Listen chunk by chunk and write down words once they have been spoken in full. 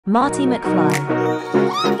Marty McFly,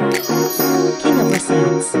 King of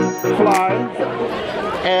Receipts. Fly.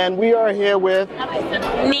 And we are here with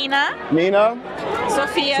Nina,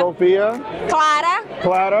 Sophia,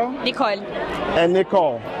 Clara, Nicole, and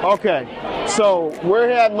Nicole. Okay, so we're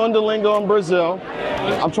here at Mundo Lingo in Brazil.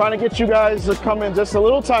 I'm trying to get you guys to come in just a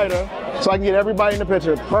little tighter so I can get everybody in the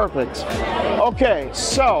picture. Perfect. Okay,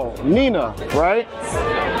 so Nina, right?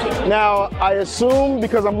 Now, I assume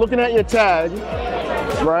because I'm looking at your tag,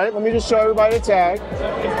 right? Let me just show everybody the tag.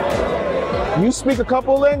 You speak a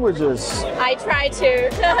couple languages. I try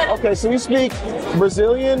to. Okay, so you speak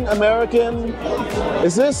Brazilian, American,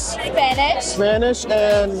 is this? Spanish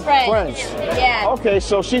and French. Yeah. Okay,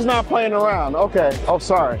 so she's not playing around. Okay, oh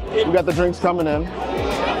sorry. We got the drinks coming in.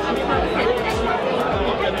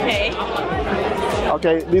 Okay.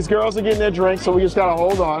 Okay, these girls are getting their drinks, so we just gotta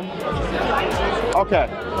hold on. Okay.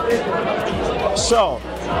 So,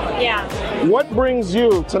 Yeah. what brings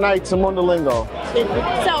you tonight to Mundo Lingo?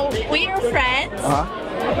 So we are friends.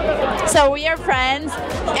 Uh-huh. So we are friends,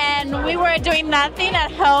 and we were doing nothing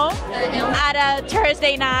at home at a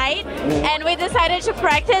Thursday night, and we decided to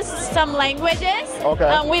practice some languages.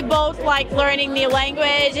 Okay. We both like learning new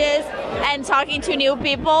languages and talking to new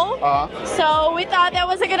people. So we thought that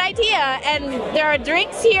was a good idea. And there are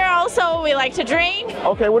drinks here also. We like to drink.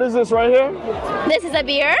 Okay, what is this right here? This is a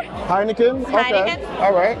beer. Heineken? Okay. Heineken.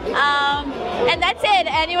 All right. And that's it.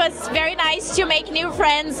 And it was very nice to make new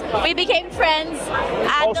friends. We became friends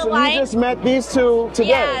at the so line. you just met these two today?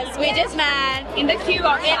 Yes, we just met in the queue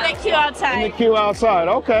outside. In the queue outside.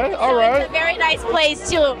 Okay, all So right. it's a very nice place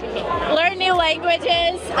to learn new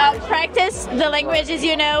languages, practice the languages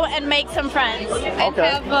you know, and make some friends. And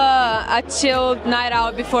have a chill night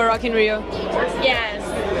out before Rock in Rio. Yes.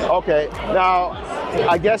 Okay, now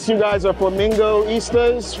I guess you guys are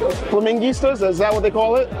flamingoistas? Flamingistas? Is that what they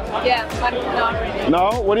call it? Yeah, but not really.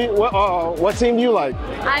 No? What team do you like?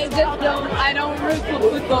 I don't root for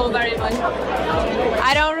football very much.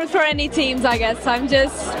 I don't root for any teams, I guess. I'm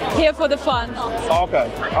just here for the fun. Okay,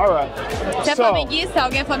 all right. Você é flamenguista?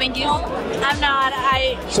 Alguém é flamenguista? I'm not.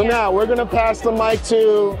 So now we're gonna pass the mic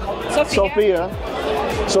to Sophia.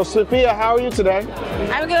 So Sophia, how are you today?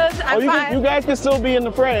 I'm good. I'm fine. You guys can still be in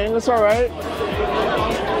the frame. That's all right.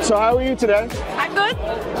 So how are you today? I'm good.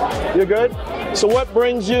 You're good? So what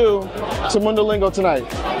brings you to Mundo Lingo tonight?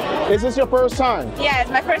 Is this your first time? Yeah, it's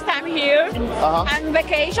my first time here. I'm on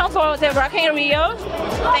vacation for the Rock in Rio.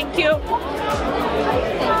 Thank you.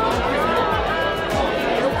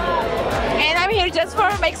 And I'm here just for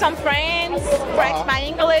make some friends, practice my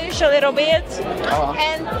English a little bit,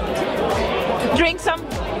 and drink some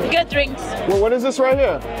good drinks. Well, what is this right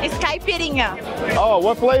here? It's caipirinha. Oh,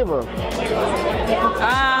 what flavor?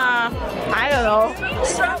 I don't know.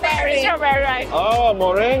 Strawberry. Strawberry, right? Oh,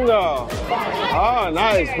 moringa. Ah,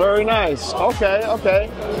 nice, very nice. Okay, okay.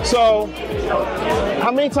 So,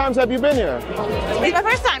 how many times have you been here? It's my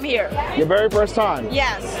first time here. Your very first time?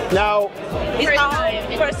 Yes. Now,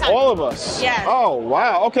 It's first time. all of us? Yes. Oh,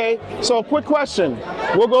 wow, okay. So, quick question.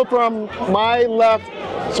 We'll go from my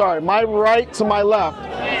right to my left.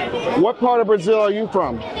 What part of Brazil are you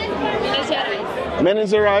from? Minas Gerais.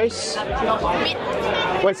 Minas Gerais.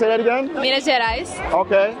 Wait, say that again? Minas Gerais.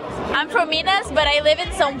 Okay. I'm from Minas, but I live in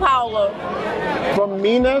São Paulo. From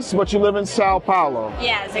Minas, but you live in Sao Paulo.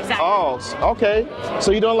 Yes, exactly. Oh, okay.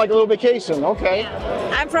 So you're doing like a little vacation, okay.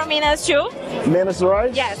 I'm from Minas too. Minas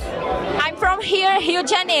Gerais? Yes. I'm from here, Rio de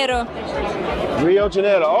Janeiro. Rio de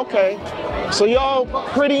Janeiro, okay. So y'all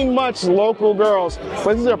pretty much local girls.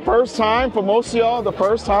 But this is your first time for most of y'all, the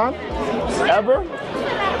first time ever?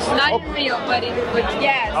 Not in Rio, but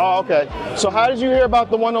Yes. Oh, okay. So how did you hear about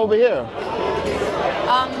the one over here?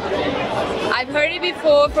 I've heard it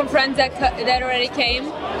before from friends that already came,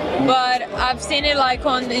 but I've seen it like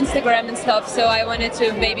on Instagram and stuff, so I wanted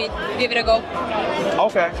to maybe give it a go.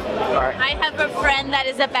 Okay. All right. I have a friend that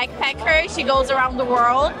is a backpacker. She goes around the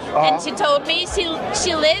world, and she told me she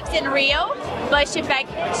lives in Rio, but she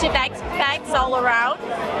backpacks all around.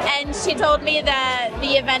 And she told me that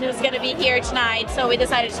the event was going to be here tonight, so we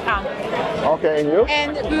decided to come. Okay, and you?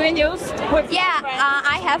 And doing news with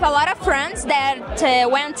I have a lot of friends that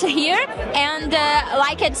went here and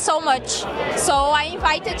liked it so much. So I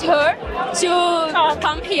invited her to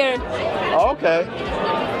come here. Okay.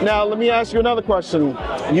 Now let me ask you another question.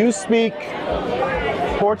 You speak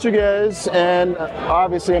Portuguese and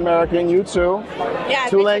obviously American, you too. Yeah,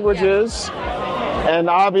 two languages. Yeah. And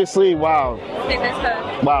obviously, wow.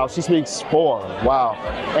 Wow, she speaks 4. Wow.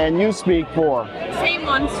 And you speak 4. Same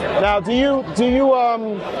ones. Now, do you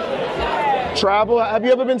travel? Have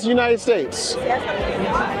you ever been to the United States?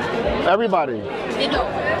 Yes. Everybody? You know.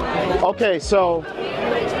 Okay, so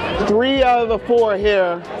 3 out of the 4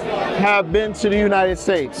 here have been to the United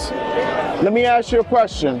States. Let me ask you a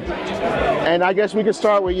question, and I guess we can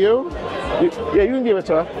start with you. Yeah, you can give it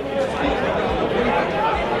to her.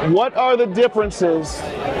 What are the differences?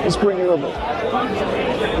 Let's bring you over.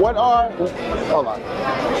 What are? Hold on.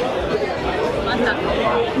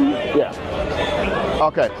 Yeah.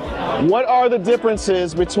 Okay. What are the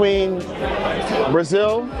differences between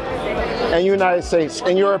Brazil and United States,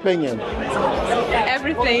 in your opinion?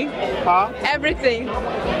 Everything. Huh? Everything.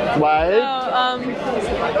 Like?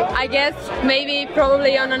 I guess maybe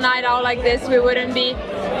probably on a night out like this we wouldn't be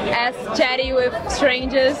as chatty with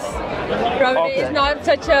strangers. Probably Okay. it's not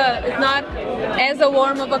as a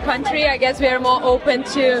warm of a country. I guess we are more open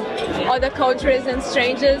to other cultures and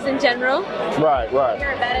strangers in general. Right, right.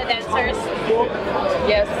 You're better dancers.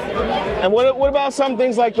 Yes. And what about some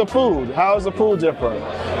things like the food? How is the food different?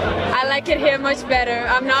 I like it here much better.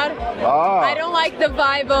 I don't like the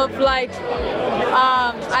vibe of like,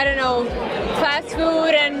 I don't know, fast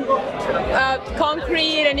food and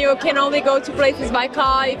concrete, and you can only go to places by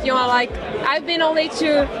car if you want. Like, I've been only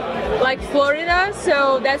to like Florida,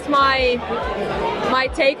 so that's my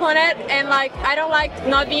take on it. And like, I don't like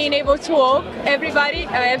not being able to walk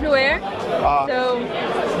everywhere. So.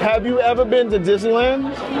 Have you ever been to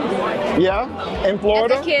Disneyland? Yeah, in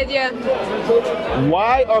Florida? As a kid, yeah.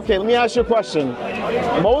 Why? Okay, let me ask you a question.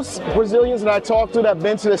 Most Brazilians that I talk to that have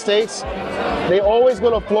been to the States, they always go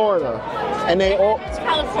to Florida. And they all...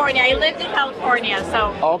 California. I lived in California,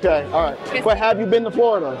 so. Okay, all right. But have you been to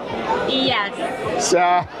Florida? Yes.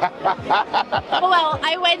 Well,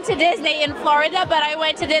 I went to Disney in Florida, but I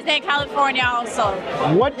went to Disney in California also.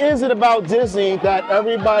 What is it about Disney that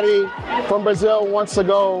everybody from Brazil wants to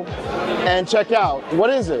go and check out? What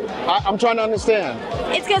is it? I'm trying to understand.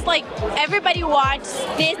 It's because like everybody watched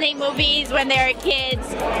Disney movies when they were kids,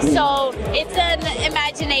 so it's an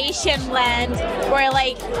imagination land where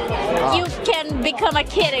like you can become a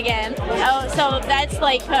kid again. So that's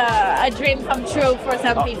like a dream come true for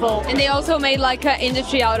some people. And they also made like an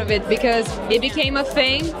industry out of it because it became a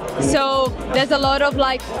thing. So there's a lot of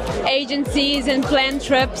like agencies and planned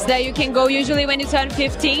trips that you can go usually when you turn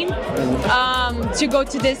 15 to go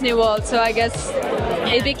to Disney World. So I guess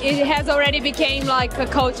it has already became like a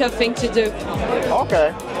culture thing to do.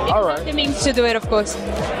 Okay, all right. It means to do it, of course.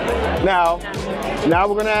 Now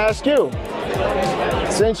we're gonna ask you,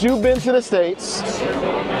 since you've been to the States,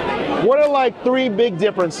 what are like 3 big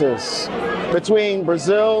differences between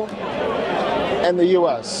Brazil and the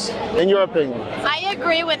US, in your opinion? I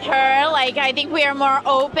agree with her. Like, I think we are more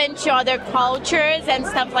open to other cultures and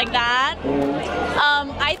stuff like that.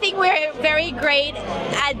 I think we're very great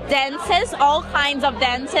at dances, all kinds of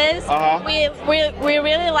dances. We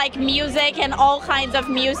really like music and all kinds of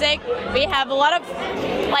music. We have a lot of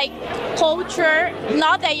like culture.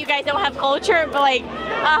 Not that you guys don't have culture, but like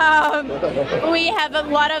we have a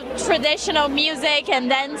lot of traditional music and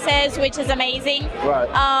dances, which is amazing. Right.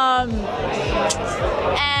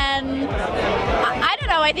 And I don't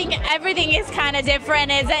know, I think everything is kind of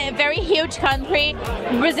different. It's a very huge country.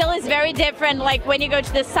 Brazil is very different. Like when you go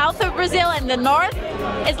to the south of Brazil and the north,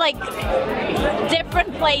 it's like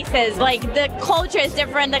different places. Like the culture is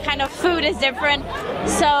different, the kind of food is different.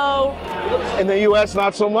 So in the US,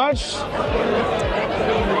 not so much?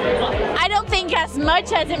 I don't think as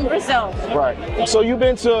much as in Brazil. Right. So you've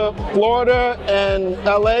been to Florida and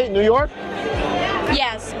LA, New York?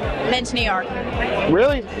 Yes, been to New York.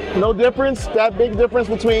 Really? No difference? That big difference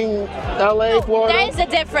between LA, Florida? There is a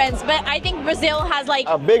difference, but I think Brazil has like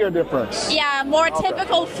a bigger difference. Yeah, more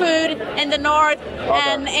typical food in the north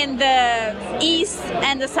and in the east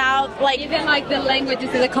and the south. Like even like the languages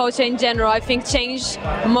and the culture in general, I think changed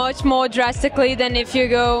much more drastically than if you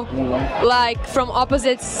go like from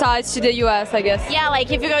opposite sides to the US, I guess. Yeah, like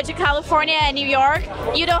if you go to California and New York,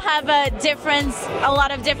 you don't have a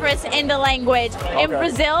lot of difference in the language. In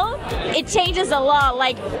Brazil, it changes a lot.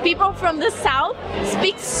 Like people from the south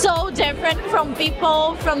speak so different from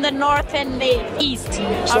people from the north and the east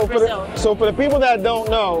of Brazil. So for the people that don't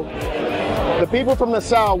know, the people from the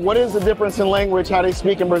south, what is the difference in language, how they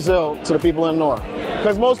speak in Brazil to the people in the north?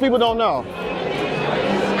 Because most people don't know.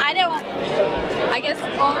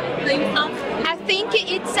 I think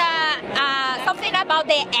it's something about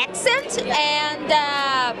the accent, and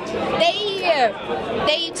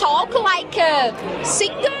they talk like a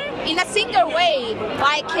singer in a singer way,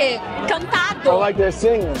 like cantado. Oh, like they're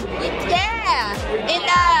singing. Yeah, in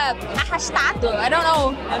arrastado. I don't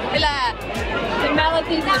know. The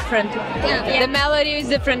melody is different. Yeah. The melody is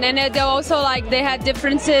different, and they also like they had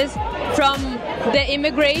differences from the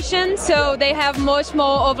immigration, so they have much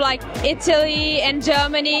more of like Italy and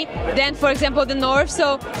Germany than, for example, the north.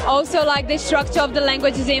 So also like the structure of the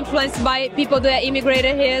language is influenced by people that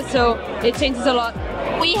immigrated here, so it changes a lot.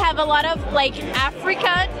 We have a lot of like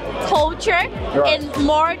African culture Right. and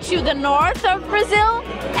more to the north of Brazil,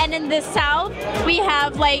 and in the south we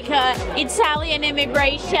have like Italian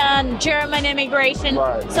immigration, German immigration,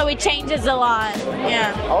 Right. so it changes a lot.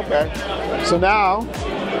 Yeah. Okay. So now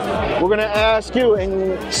we're gonna ask you,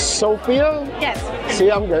 and Sophia. Yes. See,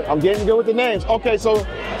 I'm good. I'm getting good with the names. Okay, so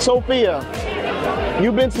Sophia,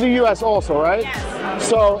 you've been to the U.S. also, right? Yes.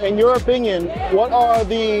 So, in your opinion, what are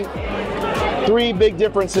the 3 big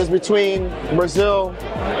differences between Brazil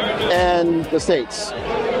and the States?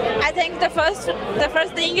 I think the first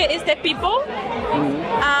thing is the people.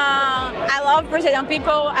 I love Brazilian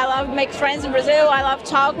people. I love make friends in Brazil. I love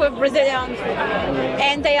talk with Brazilians,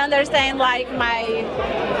 and they understand like my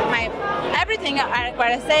everything.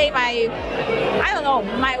 What I say, I don't know,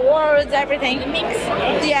 my words, everything. The memes.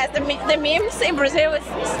 Yes, the memes in Brazil is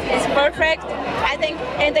perfect. I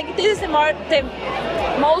think this is the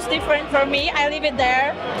most different for me. I lived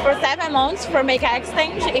there for 7 months for make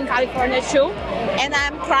exchange in California too, and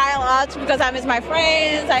I'm crying a lot because I miss my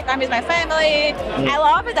friends, like I miss my family. I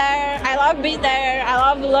love it there. I love being there. I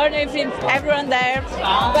love learning with everyone there.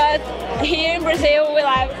 But here in Brazil, we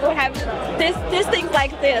have these things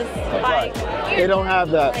like this. Like They don't have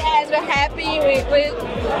that. yes, we're happy. We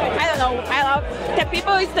I don't know. I love the people.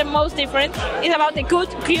 Is the most different. It's about the good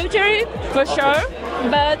culture for sure,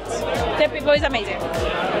 but the people is amazing.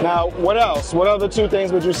 Now, what else? What other 2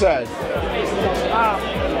 things would you say?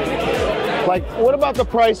 Like, what about the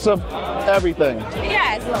price of everything?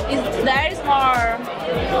 Yes, there is more.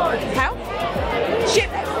 How? Cheap.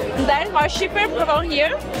 There is more cheaper from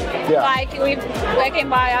here. Yeah. Like we can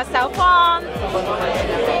buy a cell phone,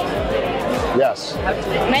 Yes.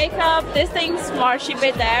 makeup. These things more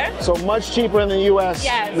cheaper there. So much cheaper in the U.S.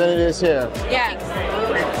 Yes. than it is here. Yes.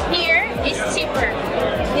 Here is cheaper.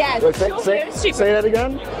 Yes. Wait, Here is cheaper. say that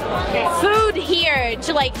again? Food here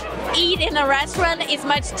to like eat in a restaurant is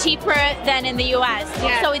much cheaper than in the U.S.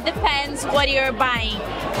 Yeah. So it depends what you're buying.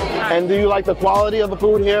 And do you like the quality of the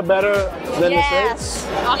food here better than the States?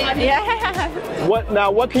 Yeah.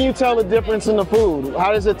 What can you tell the difference in the food?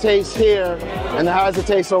 How does it taste here and how does it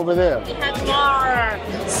taste over there? It has more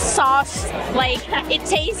sauce, like it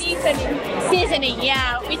tastes seasoning.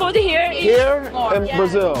 Yeah. Food here is Here more. in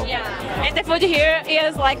Brazil. Yeah. And the food here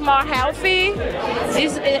is like more healthy.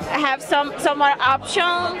 It have some more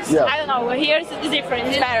options. Yeah. I don't know. Here it's different.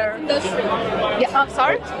 It's better. Yeah. Oh,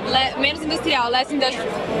 sorry. Menos industrial, less industrial.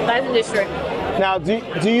 Less industry. Now, do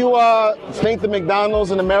you think the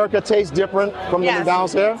McDonald's in America tastes different from the Yes.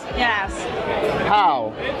 McDonald's here? Yes.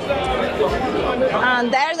 How?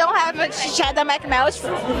 There don't have cheddar McMelt.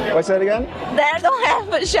 Wait, say it again? There don't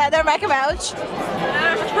have cheddar McMelt. I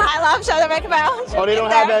love cheddar McMelt. Oh, they don't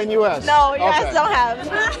have that in U.S.? No, U.S. Okay. don't have.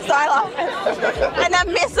 So I love it. And I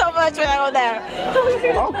miss so much when I go there.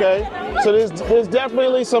 Okay, so there's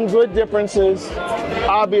definitely some good differences.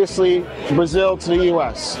 Obviously, Brazil to the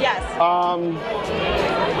U.S. Yes.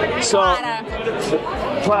 So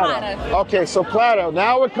Plata. Okay, so Plata.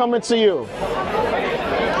 Now we're coming to you.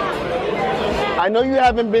 I know you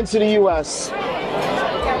haven't been to the U.S.,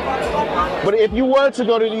 but if you were to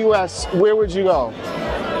go to the U.S., where would you go?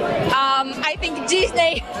 I think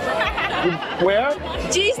Disney. Where?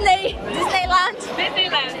 Disneyland.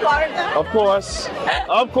 Florida.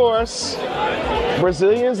 Of course.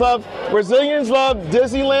 Brazilians love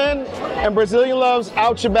Disneyland, and Brazilian loves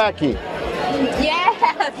Outback. Yes.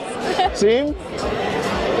 See?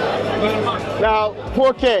 Now,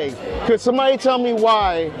 por qué? Could somebody tell me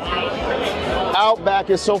why Outback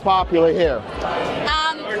is so popular here?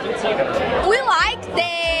 We like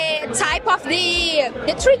the type of the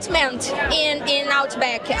treatment in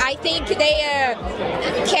Outback. I think they are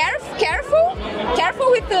careful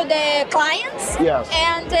with the clients. Yes.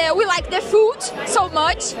 And we like the food so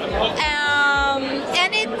much.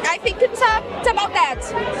 I think it's about that.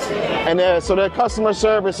 And so their customer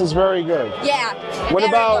service is very good. Yeah. What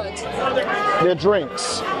very about good. their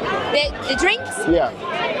drinks? The drinks? Yeah.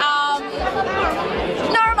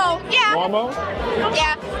 Normal. Yeah. Normal?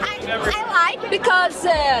 Yeah. I like because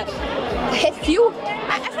refill.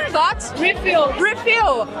 I forgot. Refill.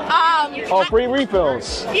 Free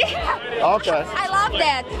refills. Yeah. Okay. I love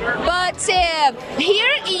that. But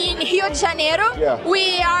here in Rio de Janeiro, Yeah.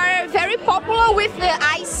 we are very popular with the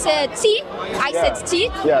iced tea.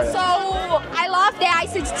 Yeah. So I love the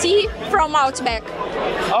iced tea from Outback.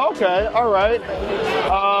 Okay, all right.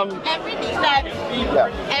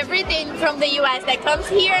 Everything from the US that comes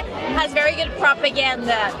here has very good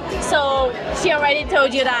propaganda. So she already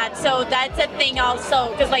told you that. So that's a thing also.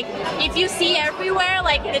 Because like if you see everywhere,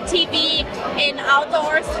 like the TV in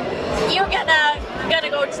outdoors, you're gonna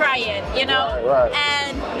go try it, you know? Right.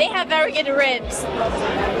 And they have very good ribs.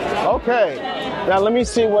 Okay. Now let me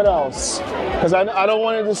see what else. Because I don't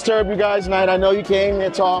want to disturb you guys tonight. I know you came here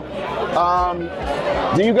to talk.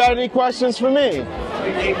 Do you got any questions for me?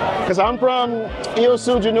 Because I'm from Io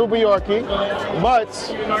Sul Januba Yorkie, but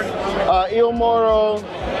Io Moro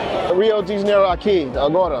Rio de Janeiro aqui,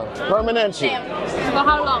 agora, permanente. For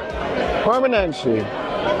how long? Permanente.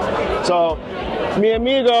 So, mi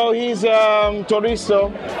amigo, he's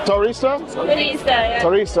turista. Turista? Turista, yeah.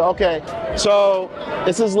 Turista, okay. So,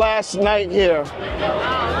 it's his last night here.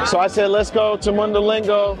 So I said, let's go to Mundo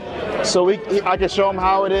Lingo so I can show him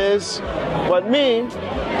how it is. But me,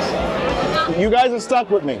 you guys are stuck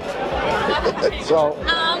with me. So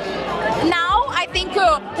now I think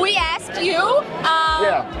we asked you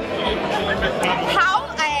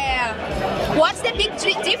what's the big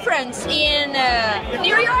difference in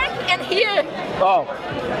New York and here? Oh,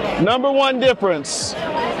 number one difference.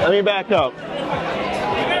 Let me back up.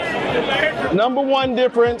 Number one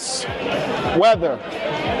difference, weather.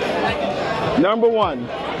 Number one.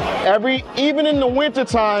 Even in the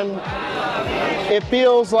wintertime, it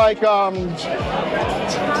feels like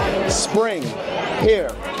spring here.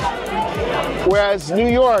 Whereas New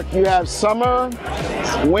York, you have summer,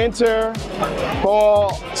 winter,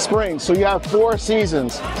 fall, spring. So you have 4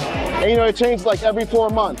 seasons. And you know, it changes like every 4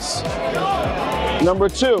 months. Number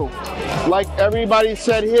two, like everybody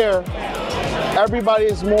said here, everybody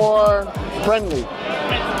is more friendly.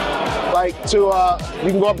 Like you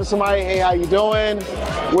can go up to somebody, hey, how you doing?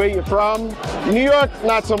 Where you from? New York,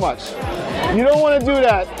 not so much. You don't want to do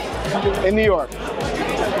that in New York.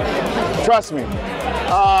 Trust me.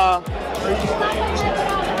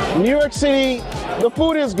 New York City, the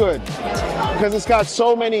food is good because it's got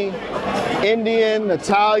so many Indian,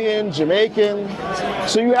 Italian, Jamaican,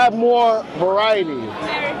 so you have more variety.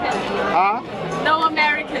 American. No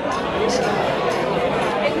American.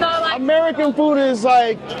 It's not like American food is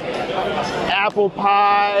like apple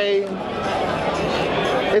pie.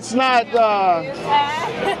 It's not,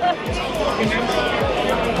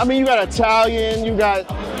 I mean, you got Italian,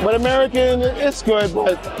 but American, it's good,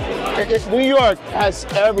 but New York has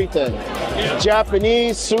everything.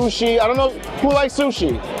 Japanese, sushi. I don't know, who likes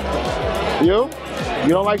sushi? You?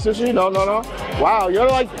 You don't like sushi? No. Wow, you're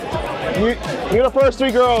the first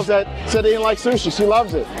 3 girls that said they didn't like sushi. She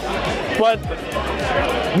loves it. But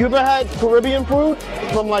you ever had Caribbean food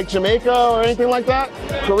from like Jamaica or anything like that?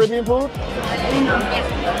 Caribbean food?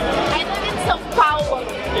 I live in São Paulo.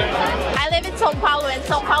 São Paulo, and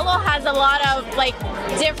São Paulo has a lot of like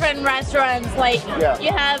different restaurants. Like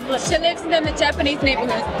you have. She lives in the Japanese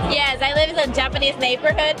neighborhood. Yes, I live in a Japanese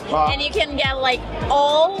neighborhood, and you can get like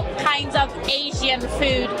all kinds of Asian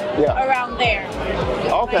food around there.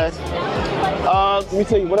 Okay. Let me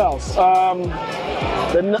tell you what else.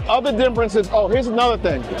 The other difference is, here's another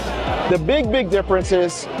thing. The big difference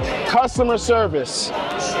is customer service.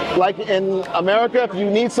 Like in America, if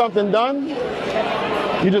you need something done,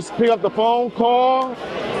 you just pick up the phone, call,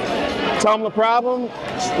 tell them the problem.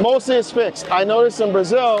 Mostly it's fixed. I noticed in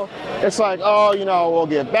Brazil, it's like, we'll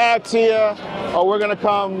get back to you, or we're gonna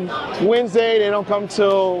come Wednesday. They don't come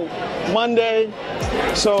till Monday.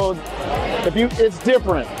 So it's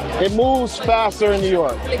different. It moves faster in New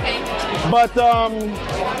York. Okay. But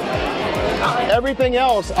everything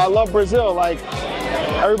else, I love Brazil. Like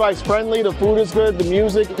everybody's friendly, the food is good, the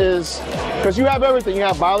music is, because you have everything. You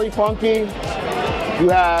have Bali Funky. You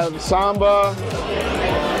have samba.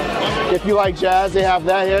 If you like jazz, they have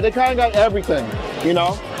that here. They kind of got everything, you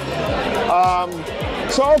know?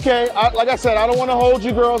 So, okay, like I said, I don't want to hold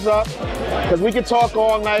you girls up because we can talk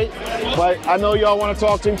all night, but I know y'all want to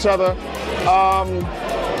talk to each other.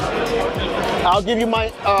 I'll give you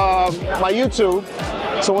my YouTube,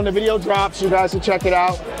 so when the video drops, you guys can check it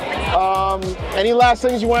out. Any last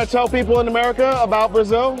things you want to tell people in America about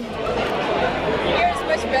Brazil? Here is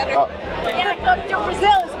much better. Yeah, come to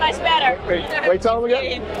Brazil is much better. Wait, tell them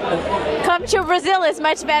again. Come to Brazil is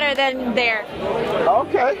much better than there.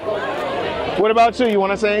 Okay. What about you? You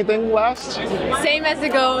want to say anything last? Same as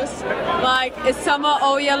it goes. Like, it's summer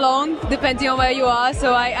all year long, depending on where you are.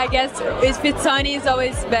 So I guess if it's sunny, it's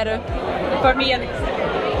always better. For me, at least.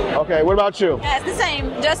 Okay, what about you? Yeah, it's the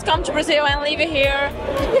same. Just come to Brazil and live here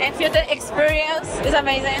and feel the experience. It's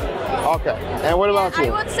amazing. Okay, and what about you? I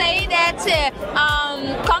would say that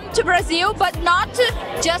come to Brazil, but not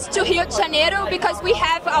just to Rio de Janeiro, because we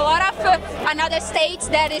have a lot of another states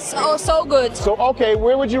that is also good. So, okay,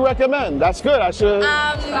 where would you recommend? That's good. I should.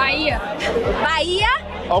 Bahia.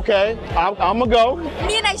 Okay, I'm gonna go.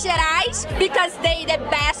 Minas Gerais, because they the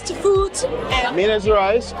best food. Minas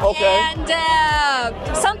Gerais. Okay. And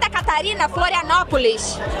Santa Catarina,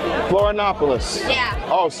 Florianópolis. Florianópolis. Yeah.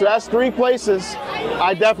 Oh, so that's 3 places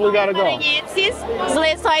I definitely gotta go. Maranhenses, os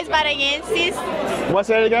lençóis maranhenses, What's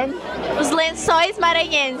that again? os lençóis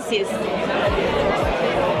maranhenses.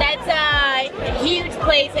 That's a huge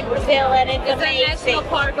place in Brazil, and it's amazing. National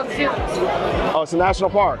Park of Zoo. Oh, it's a national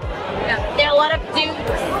park. There are a lot of dunes.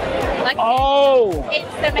 Like, Oh, it's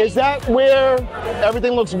amazing. is that where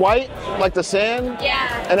everything looks white, like the sand?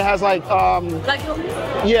 Yeah. And it has like,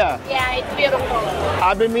 yeah, Yeah, it's beautiful.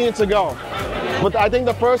 I've been meaning to go. But I think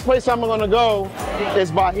the first place I'm gonna go is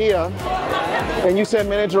Bahia. And you said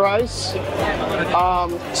Minas Gerais.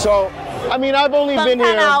 So, I mean, I've only been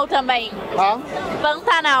here. Pantanal também. Huh?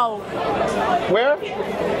 Pantanal. Where?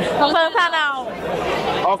 Pantanal.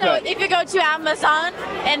 So Okay. if you go to Amazon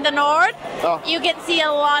in the north, you can see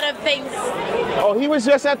a lot of things. Oh, he was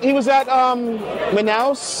at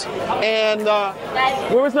Manaus, and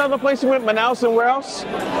where was the other place he went? Manaus and where else?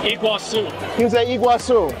 Iguaçu. He was at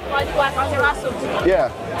Iguaçu. Yeah.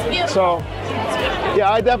 So,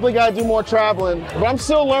 yeah, I definitely got to do more traveling, but I'm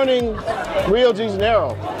still learning Rio de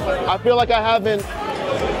Janeiro. I feel like I haven't.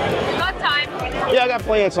 Got time. Yeah, I got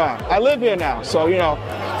plenty of time. I live here now, so you know.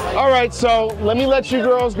 All right, so let me let you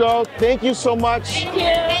girls go. Thank you so much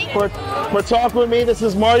for talking with me. This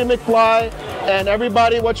is Marty McFly, and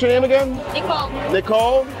everybody. What's your name again? Nicole.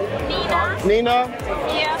 Nicole. Nina.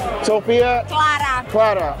 Yeah. Sophia. Clara.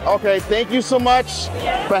 Clara. Okay, thank you so much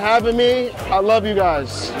for having me. I love you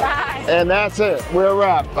guys. Bye. And that's it. We're a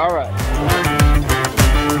wrap. All right.